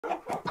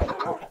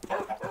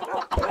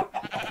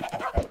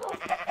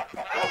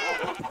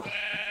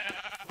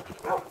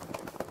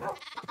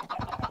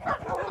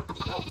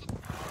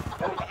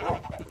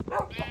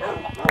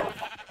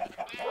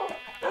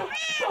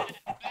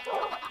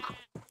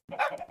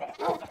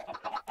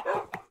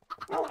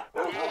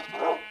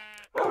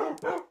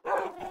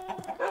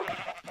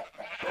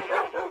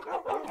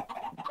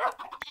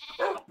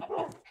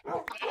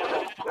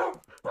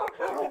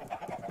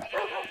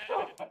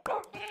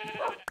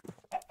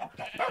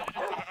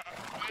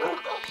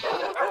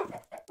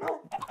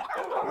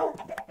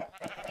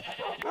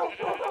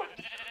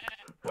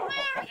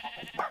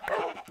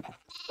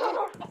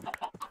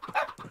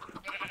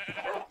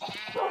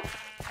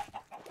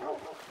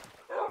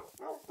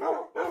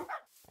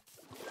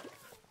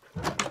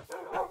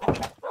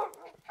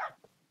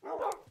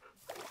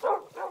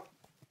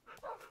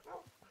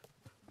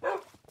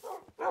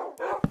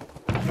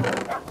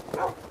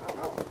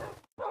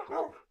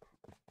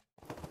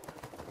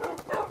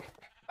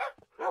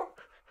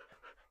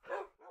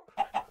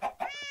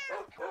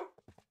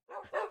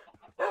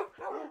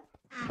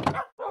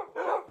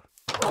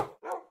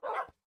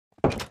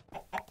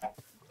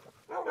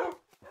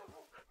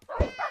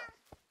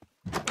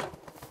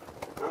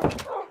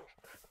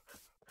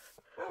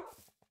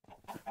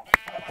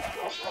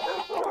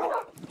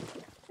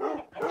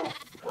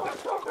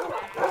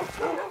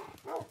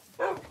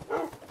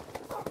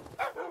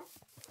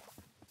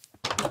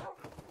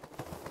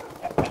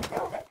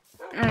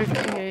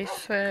Okay,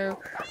 so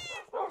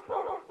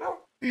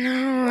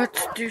now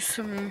let's do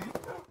some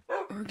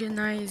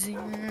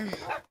organizing.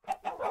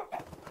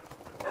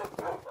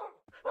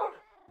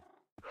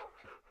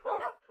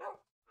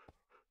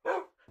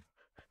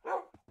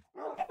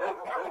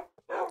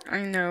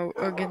 I know,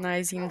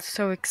 organizing is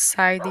so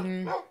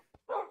exciting.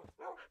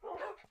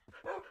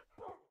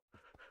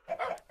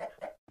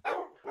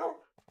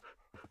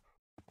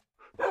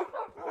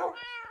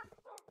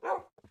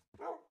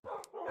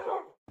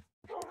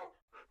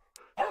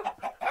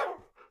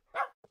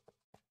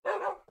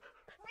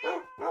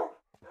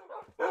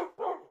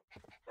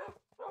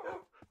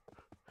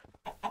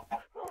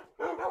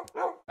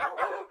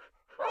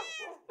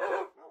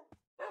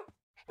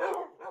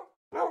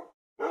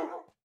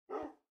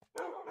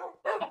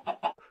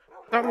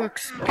 That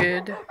looks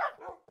good,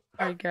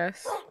 I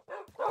guess.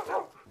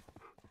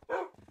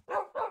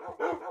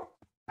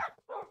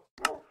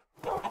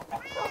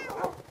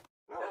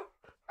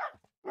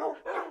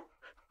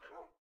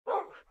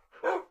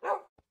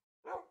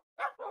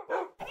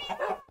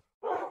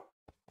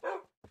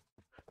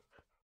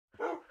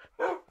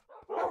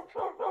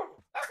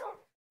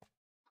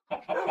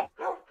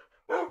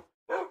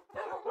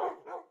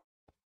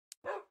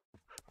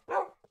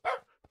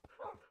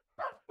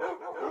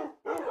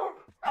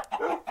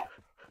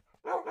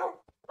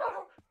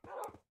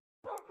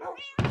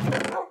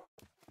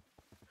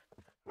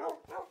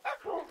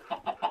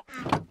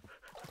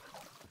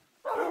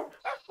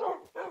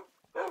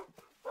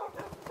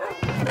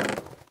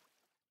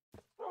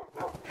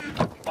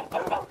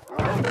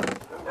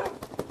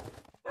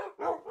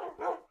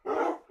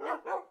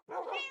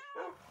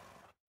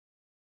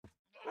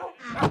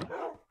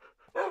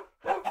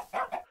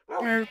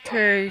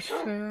 Okay,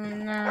 so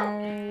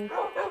now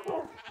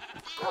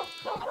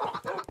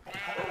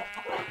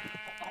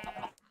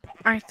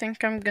I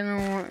think I'm gonna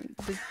want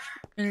the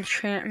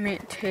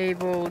enchantment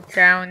table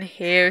down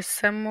here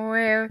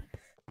somewhere.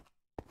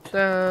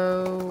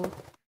 So,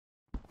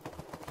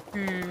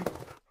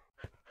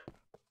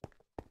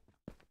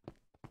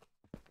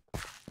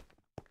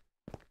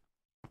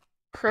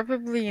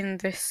 probably in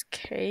this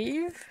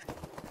cave.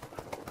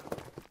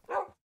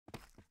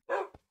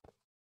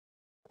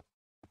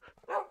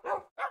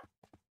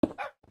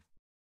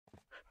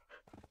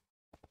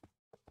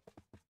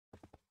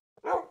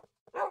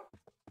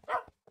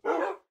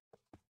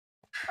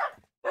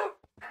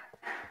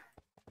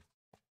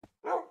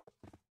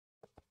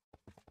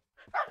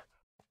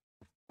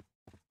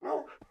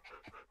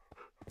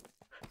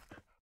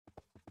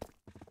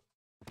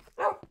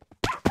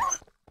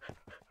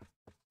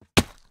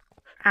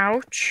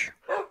 Ouch.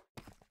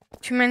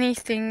 Too many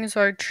things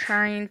are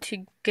trying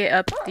to get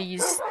up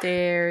these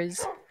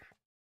stairs.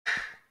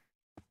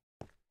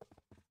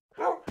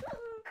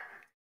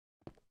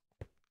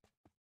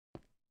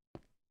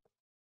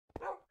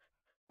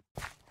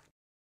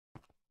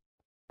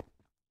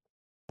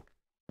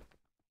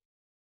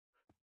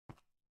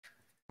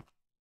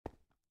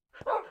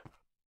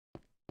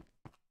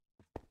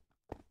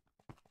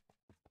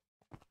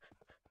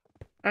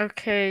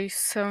 Okay,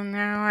 so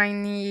now I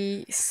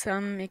need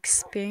some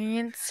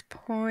experience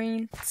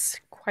points,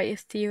 quite a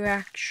few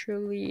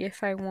actually,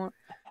 if I want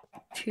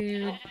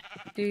to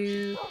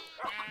do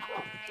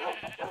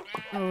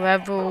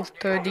level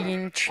 30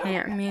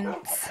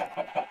 enchantments.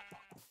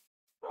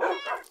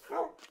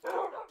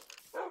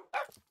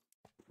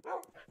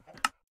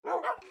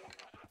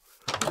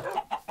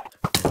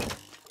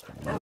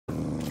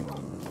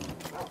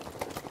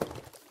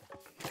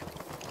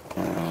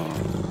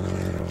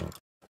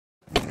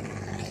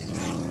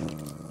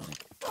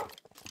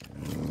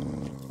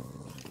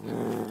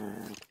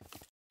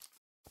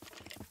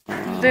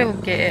 They'll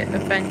get it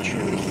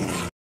eventually.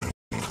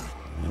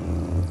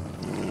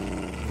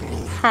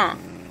 Huh.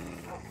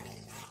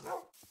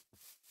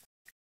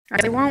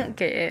 They won't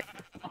get it.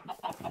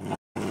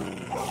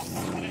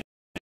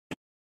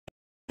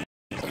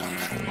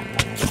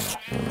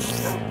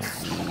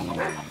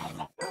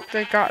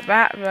 They got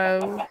that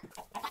though.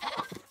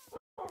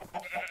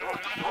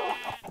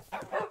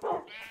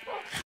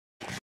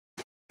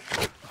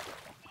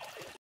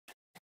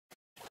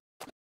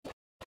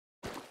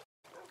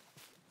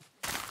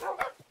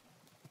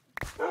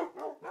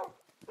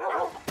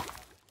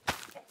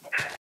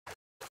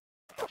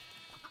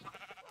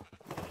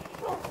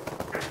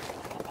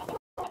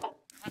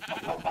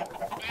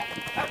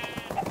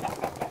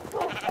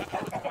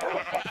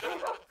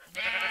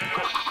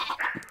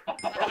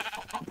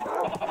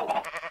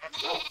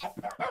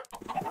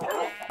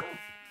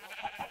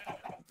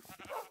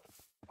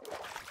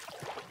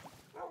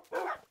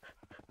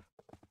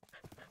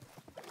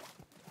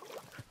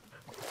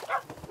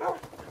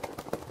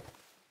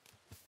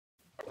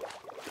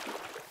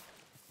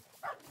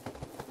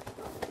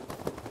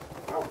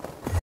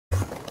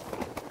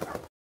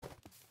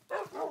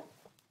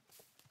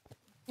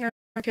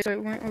 Okay, so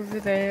it went over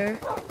there.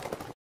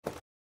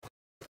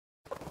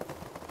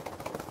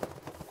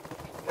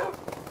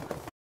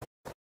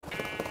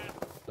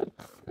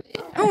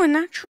 Oh, a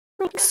natural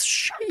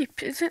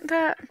shape, isn't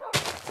that?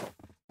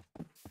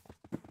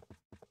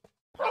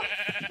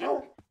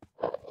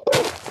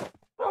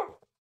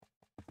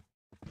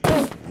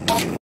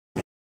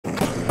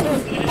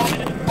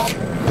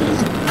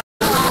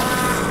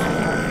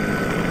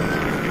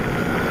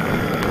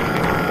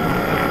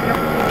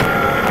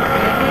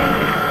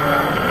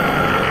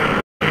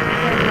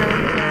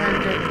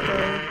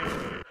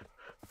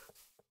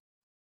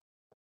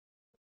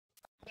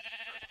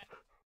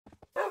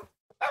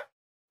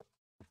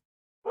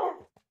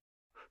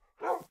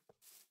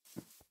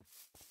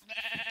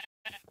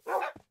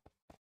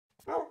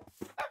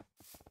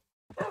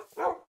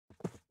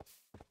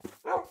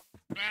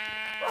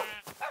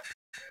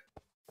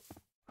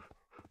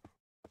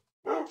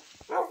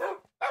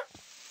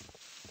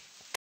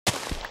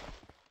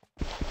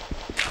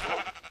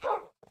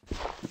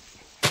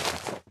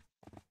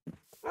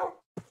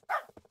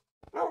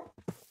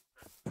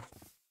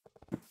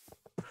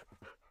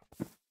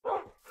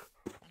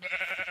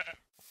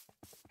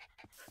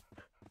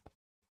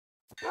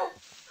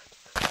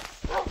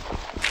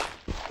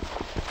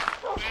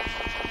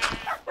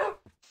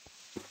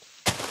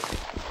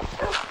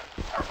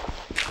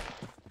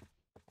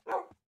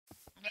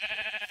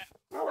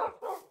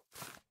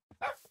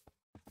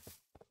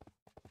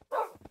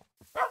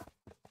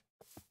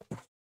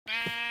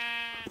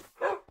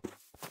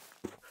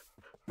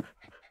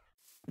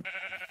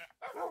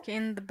 Get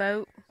in the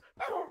boat.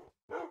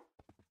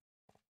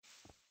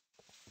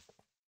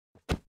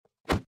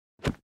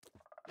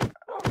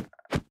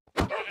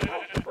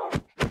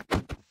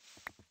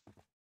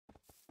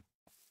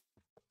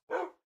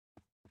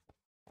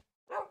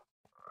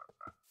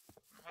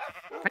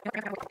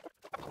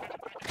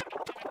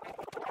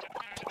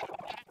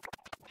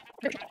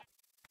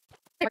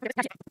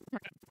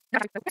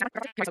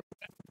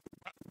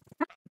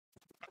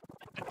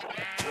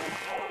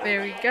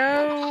 There we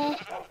go.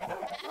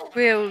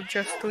 We'll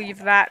just leave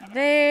that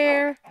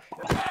there.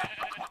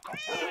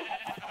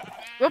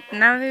 Whoop,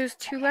 now there's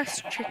 2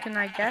 less chicken,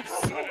 I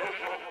guess.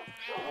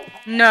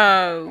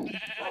 No.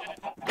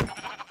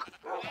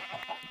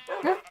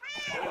 Whoop.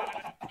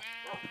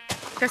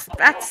 Guess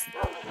that's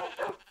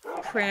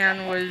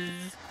plan was...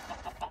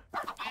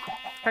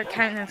 That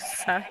kind of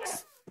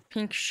sucks.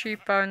 Pink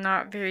sheep are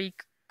not very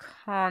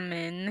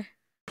common.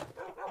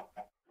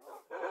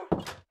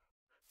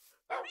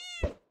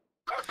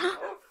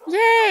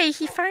 Yay!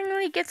 He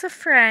finally gets a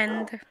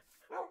friend.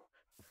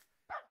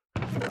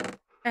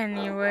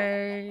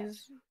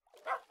 Anyways.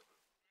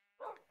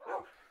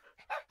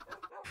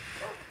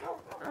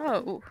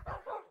 Oh.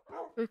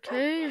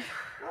 Okay.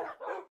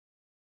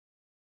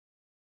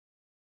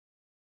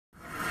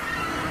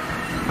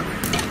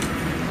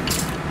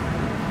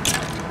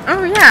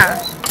 Oh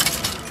yeah.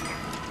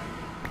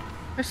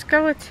 A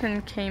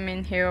skeleton came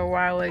in here a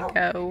while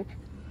ago.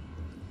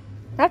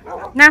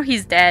 Oh, now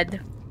he's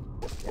dead.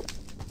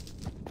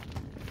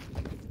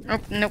 Oh,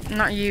 nope,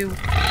 not you.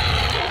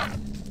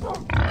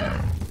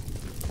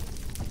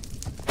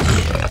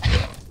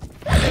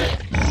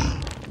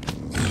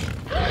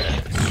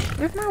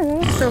 Leave my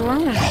wolves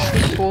alone,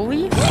 you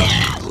bully.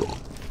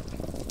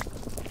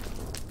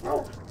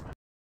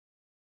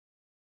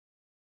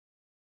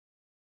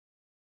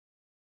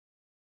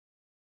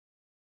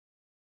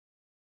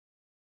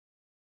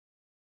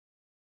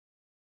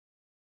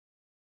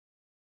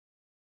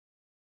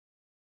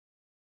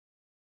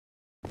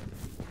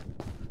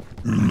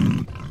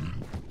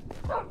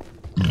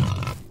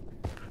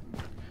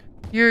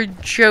 You're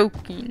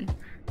joking,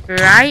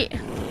 right?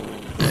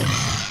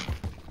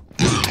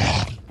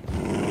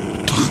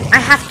 I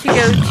have to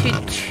go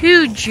to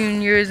 2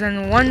 juniors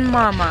and 1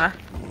 mama.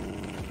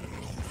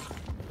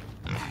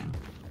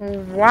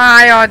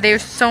 Why are there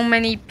so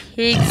many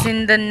pigs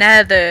in the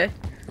nether?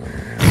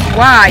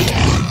 Why?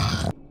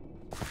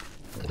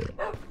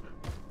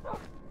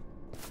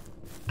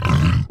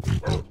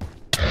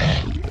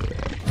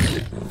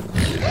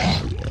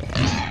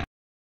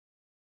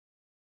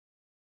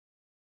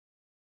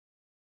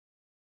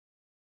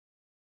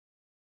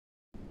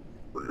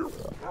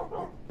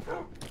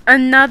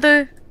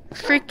 Another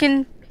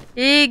freaking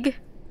pig.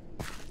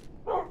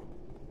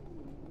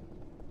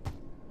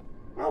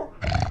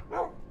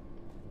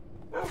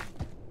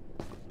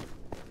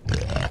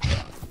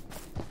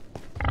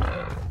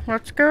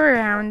 Let's go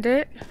around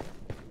it.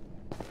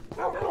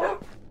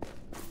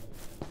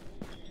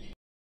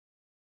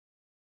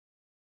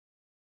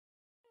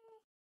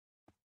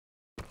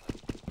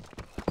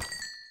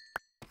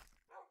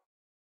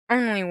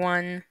 Only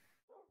one.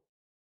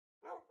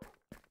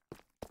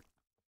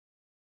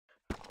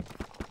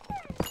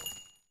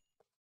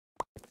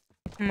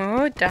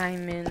 More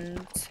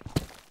diamonds.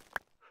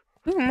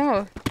 Ooh,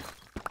 more.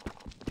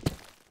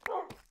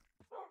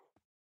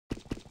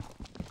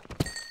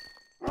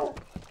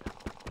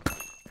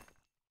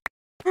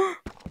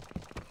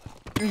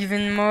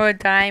 Even more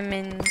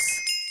diamonds.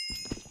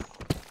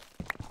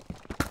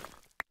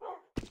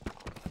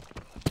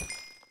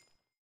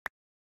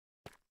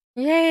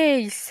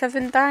 Yay!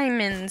 7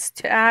 diamonds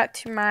to add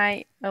to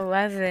my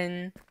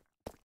 11.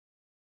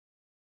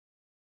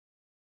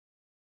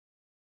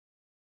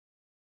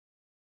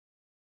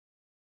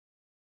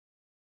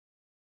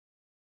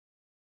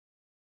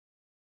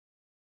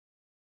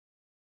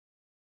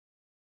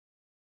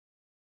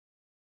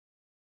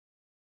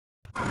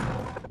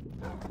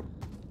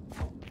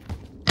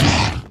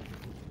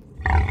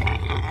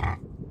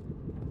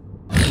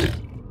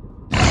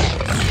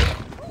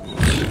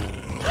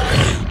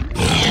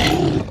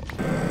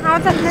 How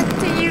the heck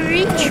did you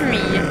reach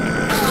me?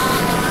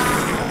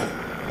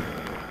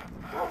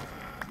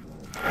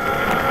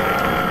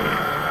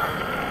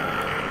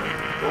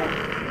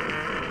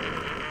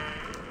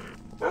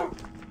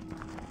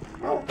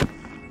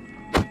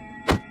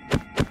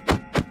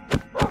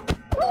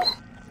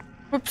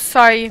 Oops,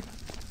 sorry.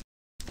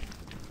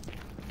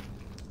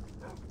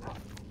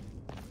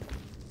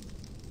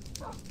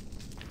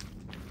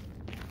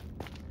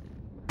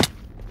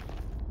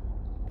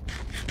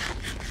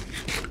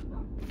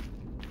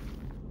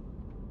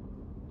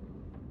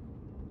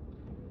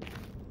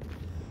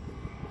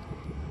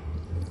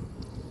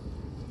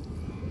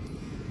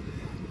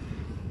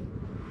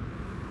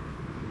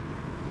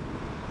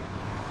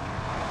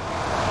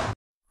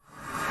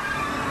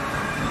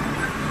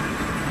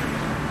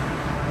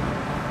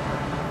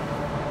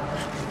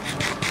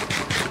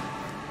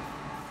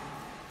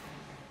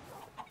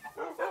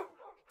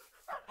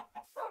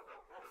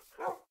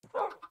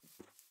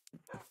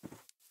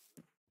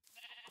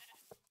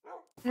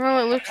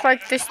 Well, it looks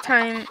like this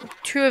time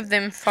 2 of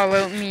them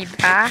followed me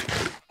back.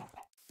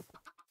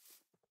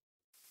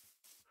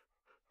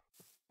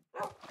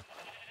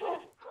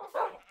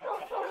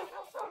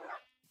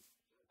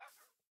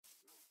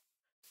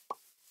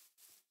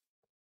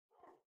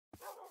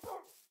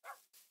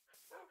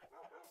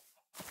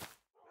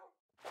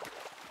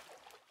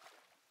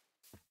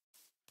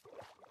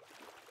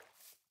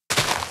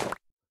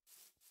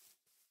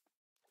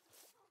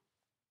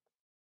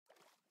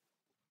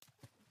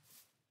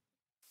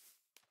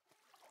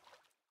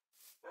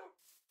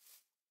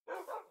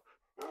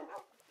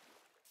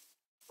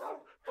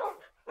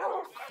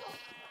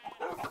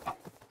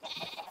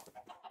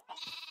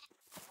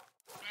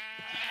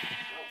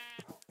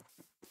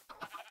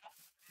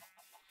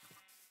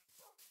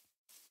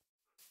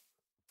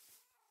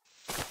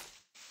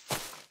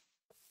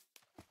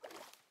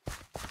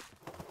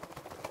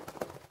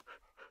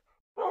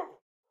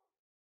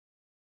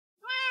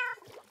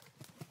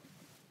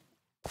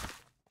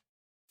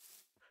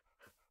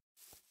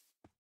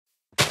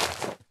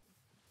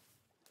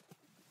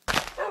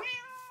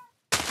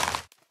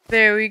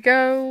 There we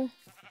go.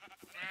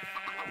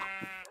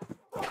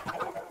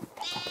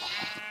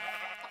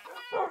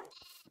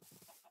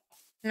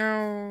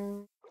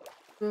 No,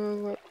 we'll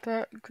let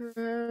that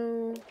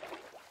go.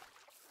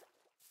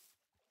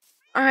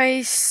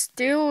 I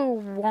still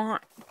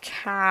want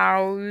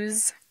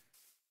cows.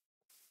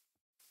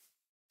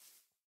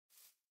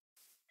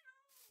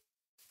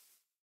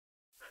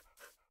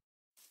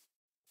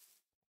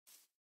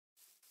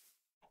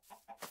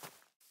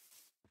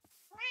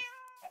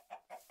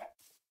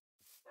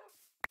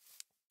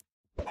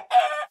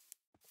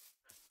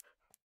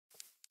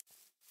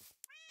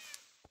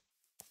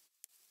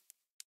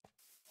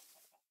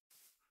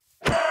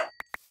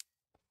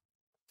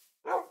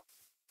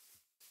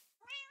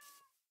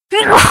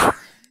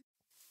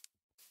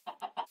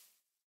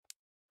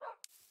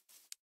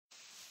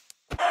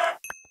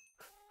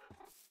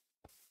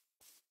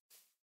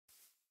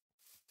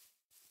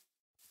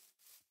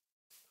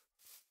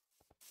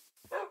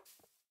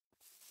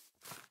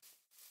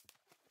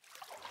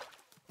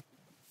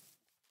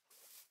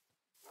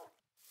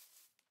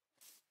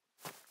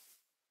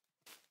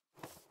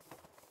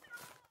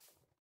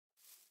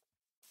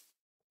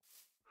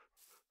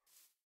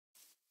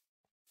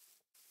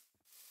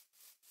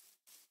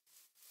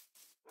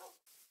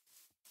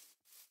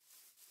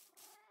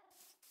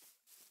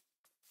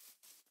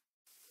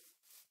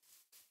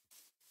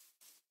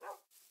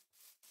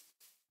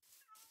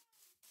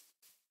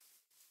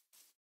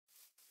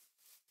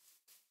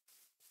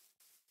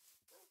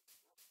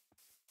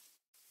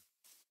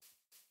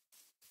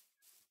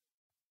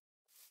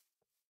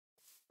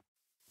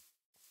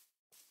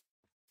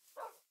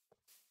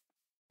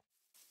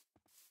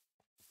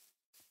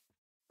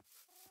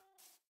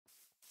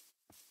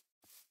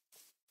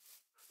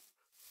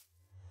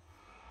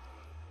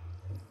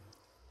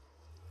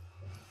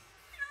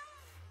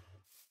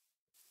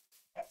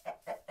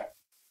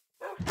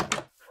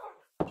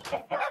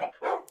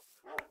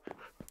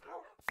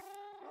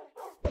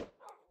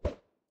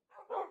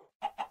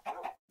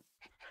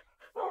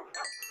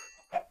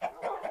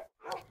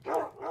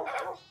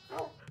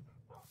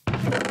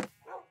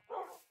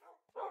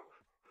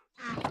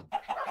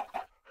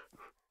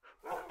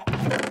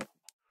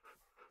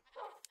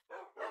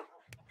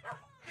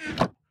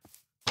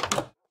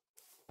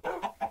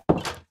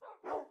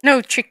 No,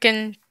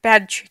 chicken.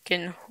 Bad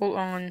chicken. Hold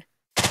on.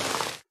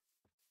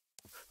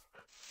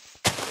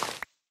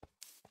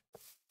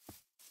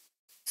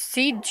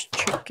 Siege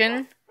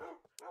chicken.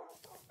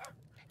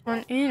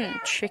 Come in,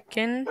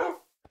 chicken.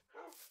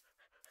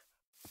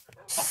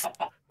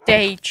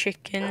 Stay,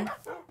 chicken.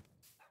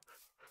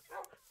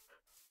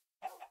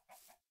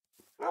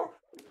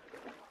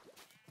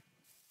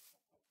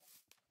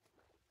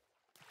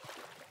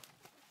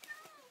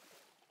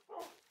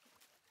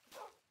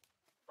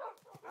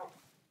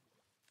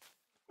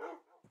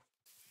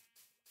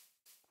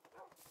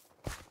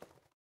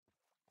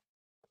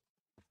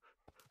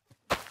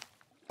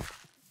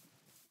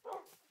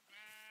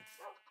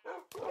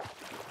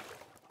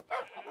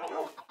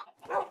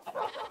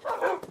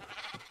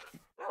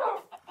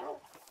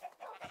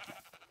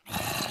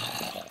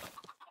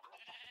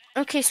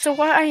 Okay, so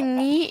what I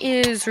need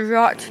is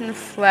rotten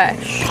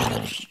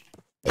flesh.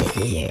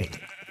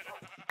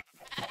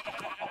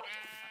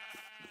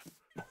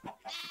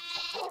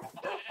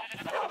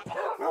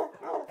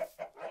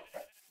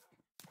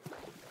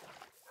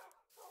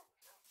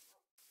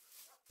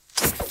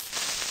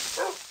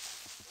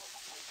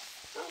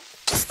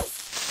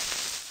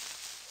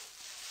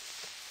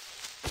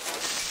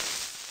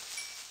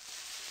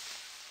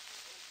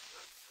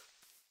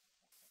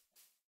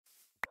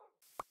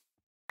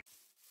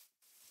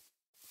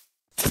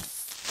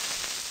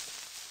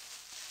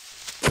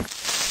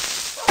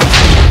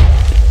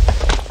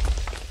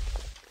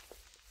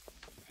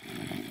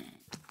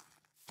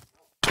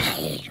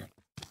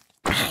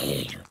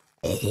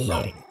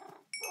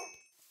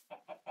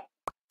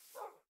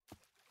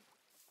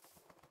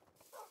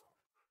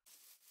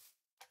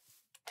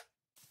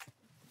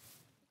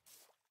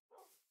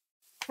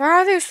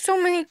 Why are there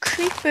so many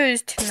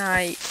creepers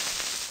tonight?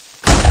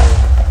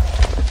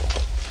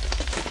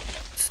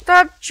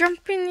 Stop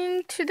jumping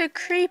into the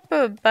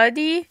creeper,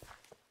 buddy.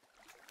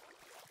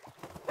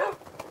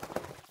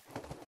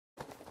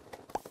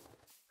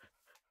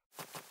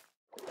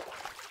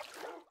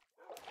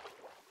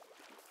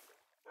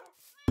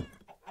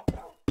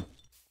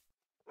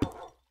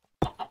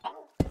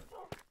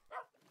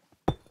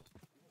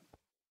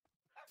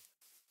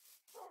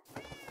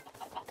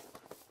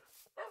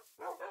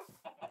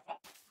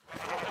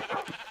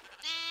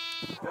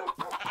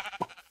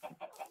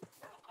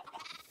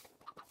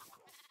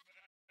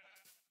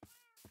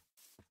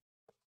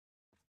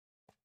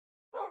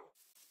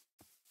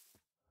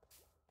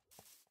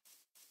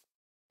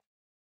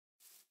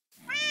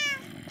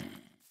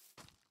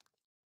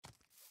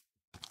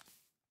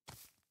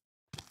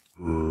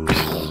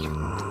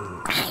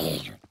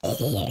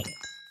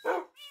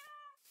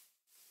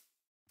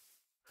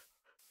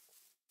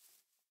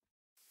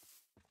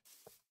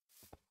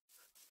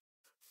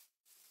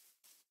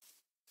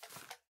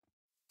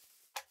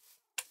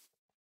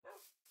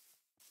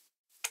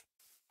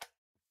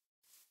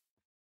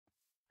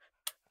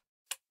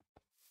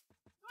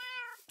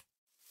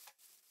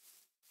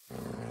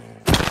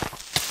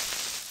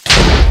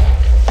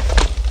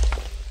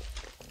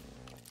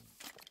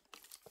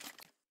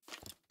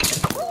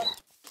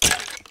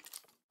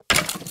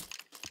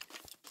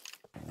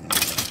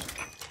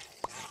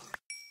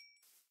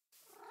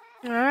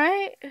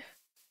 Alright.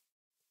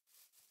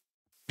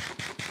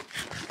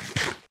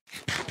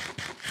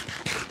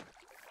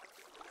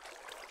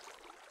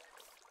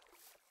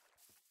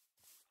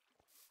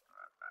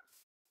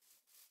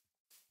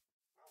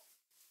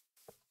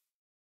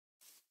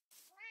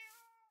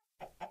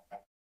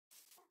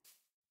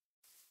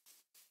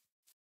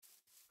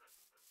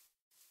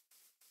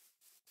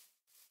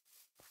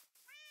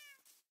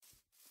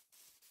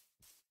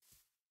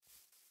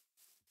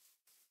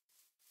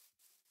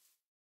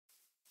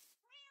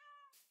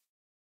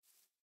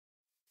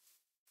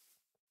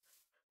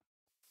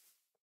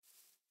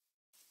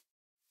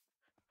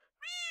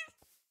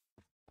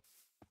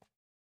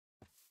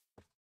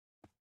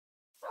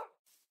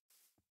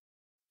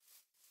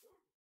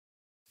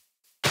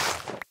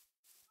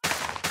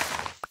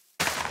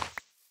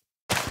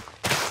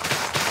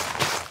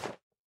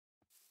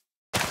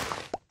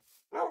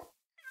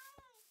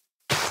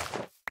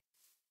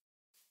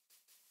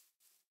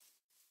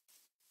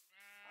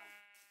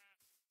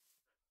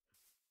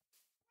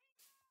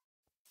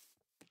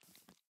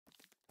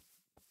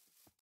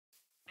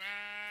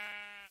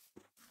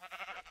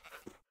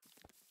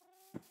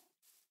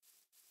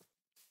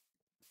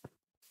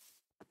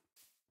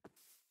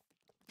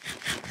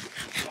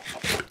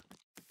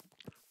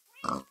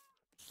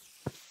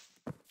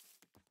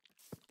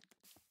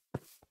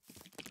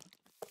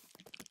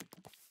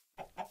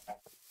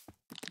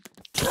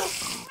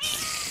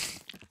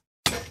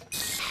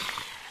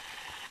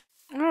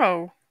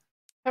 Oh,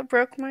 that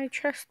broke my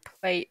chest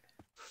plate.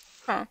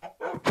 Huh.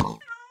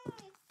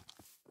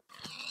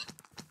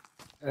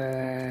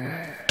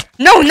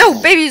 No,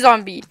 no, baby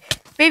zombie!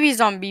 Baby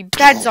zombie,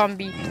 bad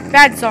zombie,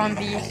 bad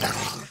zombie.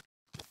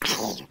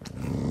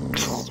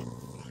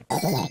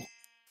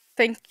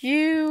 Thank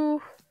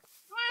you.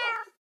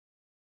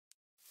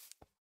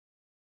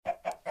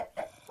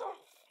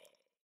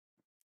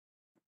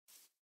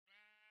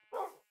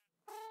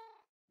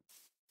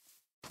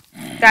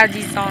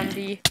 Daddy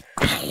zombie.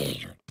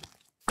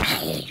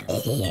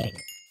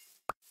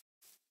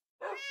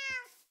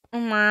 Oh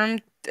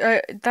man,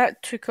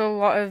 that took a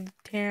lot of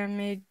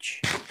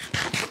damage.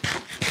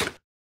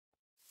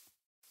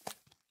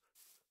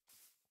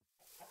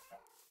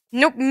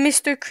 Nope,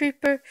 Mr.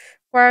 Creeper.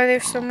 Why are there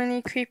so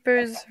many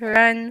creepers?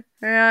 Run,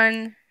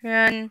 run,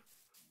 run.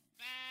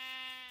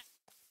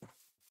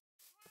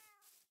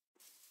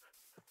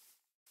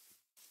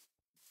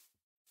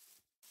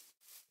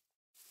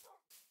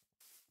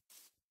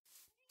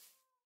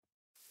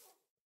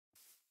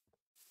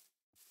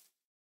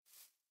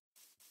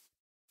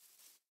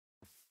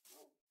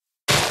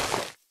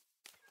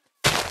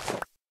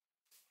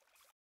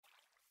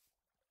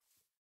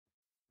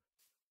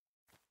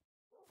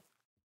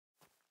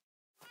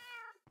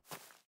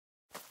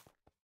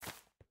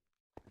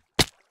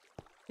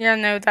 Yeah,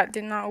 no, that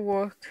did not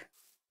work.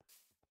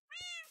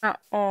 At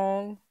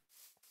all.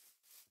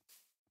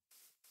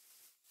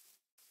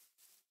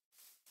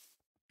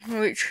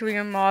 Literally,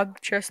 a mob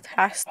just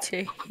has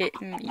to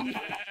hit me.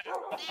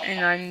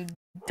 And I'm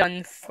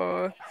done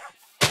for.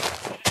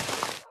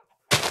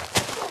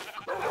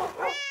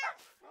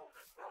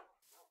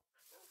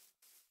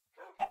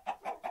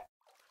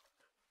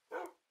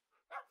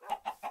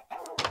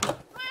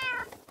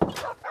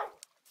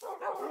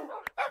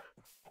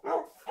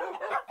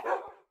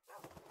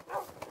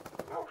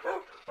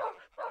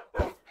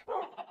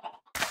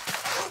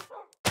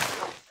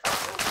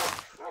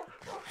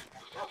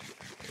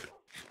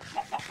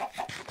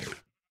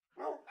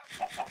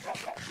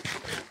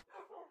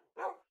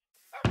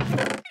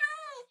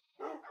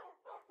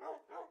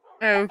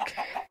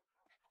 Okay.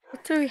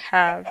 What do we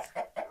have?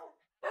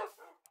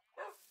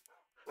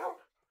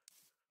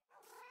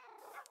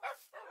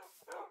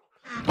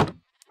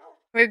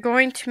 We're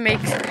going to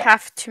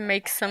have to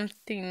make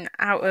something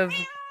out of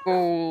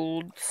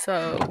gold,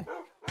 so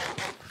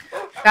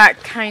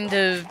that kind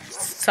of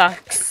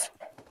sucks.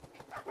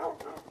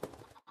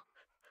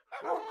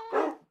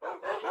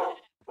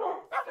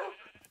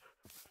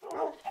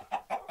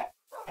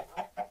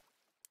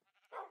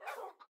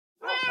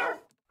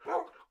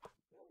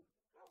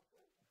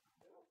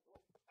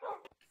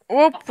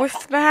 Well,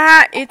 with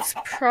that, it's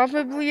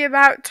probably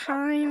about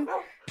time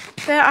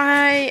that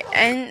I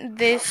end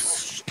this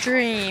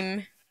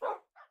stream.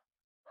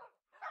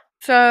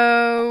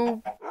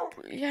 So,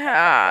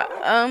 yeah,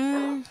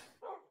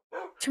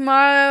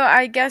 tomorrow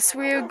I guess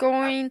we're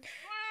going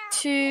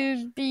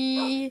to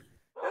be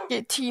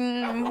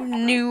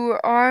getting new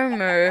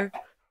armor.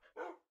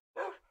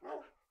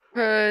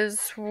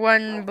 Because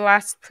one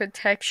blast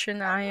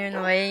protection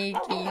iron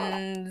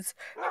leggings,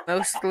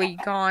 mostly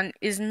gone,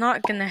 is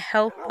not gonna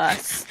help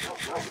us.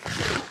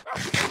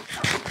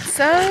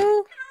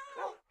 So,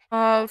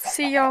 I'll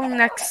see y'all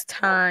next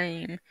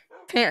time.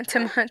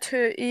 Phantom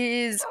Hunter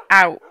is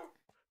out.